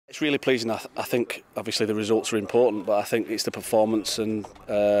It's really pleasing. I think obviously the results are important, but I think it's the performance, and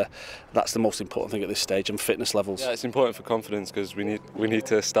that's the most important thing at this stage, and fitness levels. Yeah, it's important for confidence because we need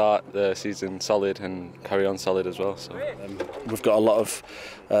to start the season solid and carry on solid as well. So we've got a lot of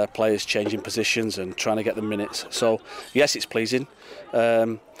players changing positions and trying to get the minutes. So yes, it's pleasing.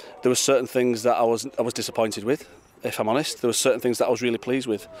 There were certain things that I was disappointed with, if I'm honest. There were certain things that I was really pleased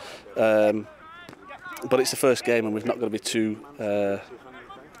with, but it's the first game, and we've not got to be too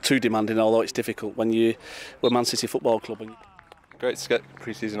demanding, although it's difficult when we're Man City Football Club. Great to get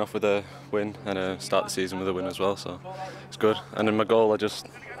pre-season off with a win and start the season with a win as well, so it's good. And in my goal I just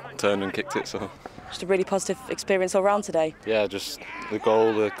turned and kicked it, so. Just a really positive experience all round today? Yeah, just the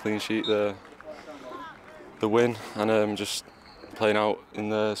goal, the clean sheet, the win, and just playing out in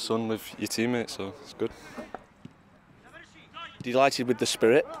the sun with your teammates, so it's good. Delighted with the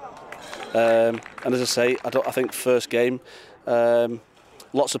spirit, and as I say, I think first game,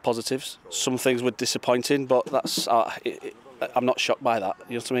 lots of positives. Some things were disappointing, but that's I'm not shocked by that.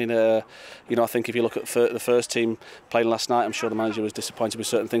 You know what I mean? I think if you look at the first team playing last night, I'm sure the manager was disappointed with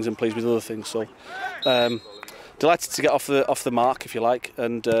certain things and pleased with other things. So delighted to get off the mark, if you like.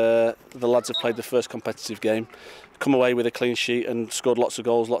 And the lads have played the first competitive game, come away with a clean sheet and scored lots of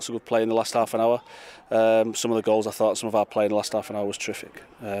goals, lots of good play in the last half an hour. Some of the goals, I thought some of our play in the last half an hour was terrific.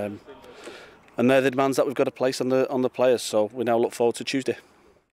 And they're the demands that we've got to place on the players. So we now look forward to Tuesday.